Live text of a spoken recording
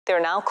There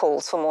are now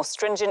calls for more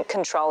stringent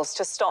controls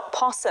to stop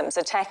possums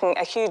attacking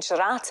a huge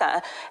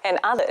rata and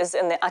others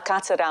in the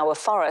Akatarawa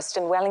forest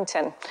in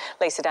Wellington.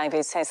 Lisa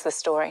Davies has the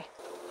story.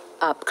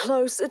 Up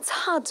close, it's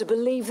hard to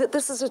believe that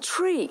this is a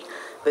tree,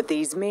 but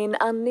these men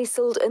are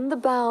nestled in the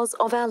boughs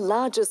of our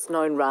largest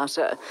known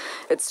rata.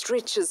 It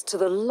stretches to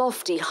the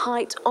lofty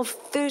height of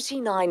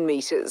 39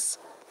 metres.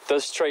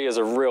 This tree is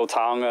a real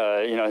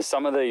taonga. You know,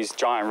 some of these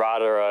giant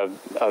rata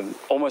are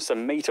almost a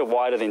metre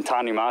wider than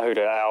Tāne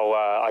Mahuta,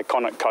 our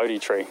iconic Kauri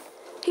tree.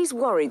 He's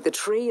worried the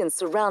tree and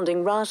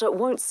surrounding rata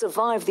won't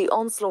survive the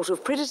onslaught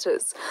of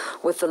predators,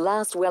 with the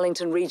last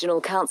Wellington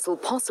Regional Council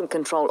possum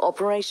control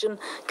operation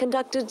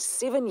conducted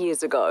 7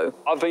 years ago.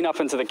 I've been up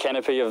into the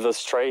canopy of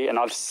this tree and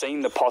I've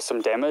seen the possum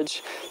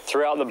damage.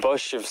 Throughout the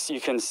bush, you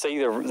can see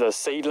the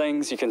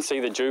seedlings, you can see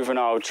the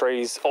juvenile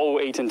trees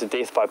all eaten to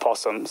death by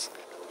possums.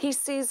 He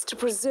says to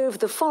preserve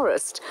the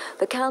forest,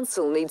 the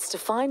council needs to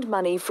find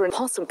money for a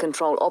possum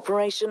control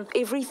operation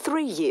every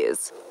 3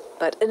 years.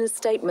 But in a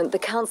statement, the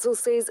council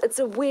says it's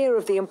aware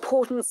of the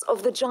importance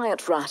of the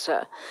giant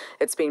rata.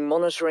 It's been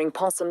monitoring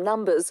possum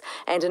numbers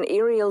and an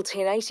aerial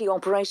 1080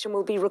 operation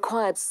will be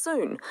required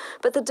soon,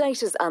 but the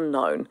date is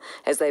unknown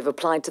as they've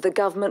applied to the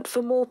government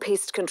for more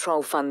pest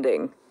control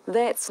funding.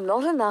 That's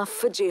not enough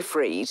for Jeff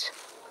Reid.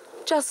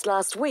 Just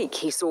last week,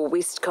 he saw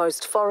West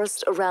Coast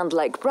Forest around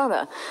Lake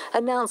Brunner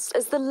announced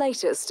as the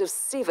latest of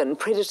 7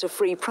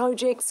 predator-free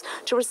projects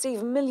to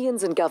receive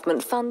millions in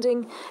government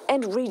funding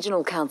and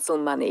regional council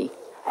money.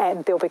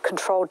 And there'll be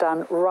control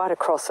done right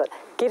across it,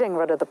 getting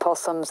rid of the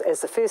possums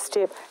as the first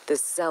step. The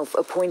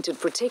self-appointed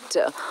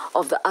protector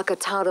of the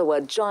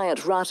Akatarawa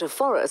giant rata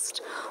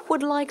forest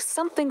would like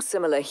something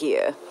similar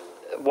here.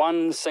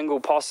 One single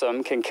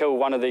possum can kill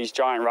one of these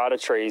giant rata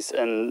trees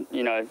in,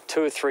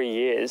 2 or 3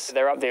 years.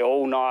 They're up there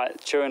all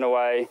night, chewing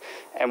away,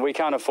 and we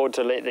can't afford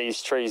to let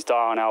these trees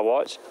die on our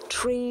watch.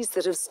 Trees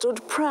that have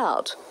stood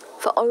proud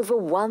for over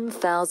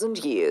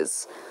 1,000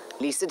 years.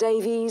 Lisa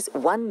Davies,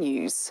 One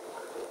News.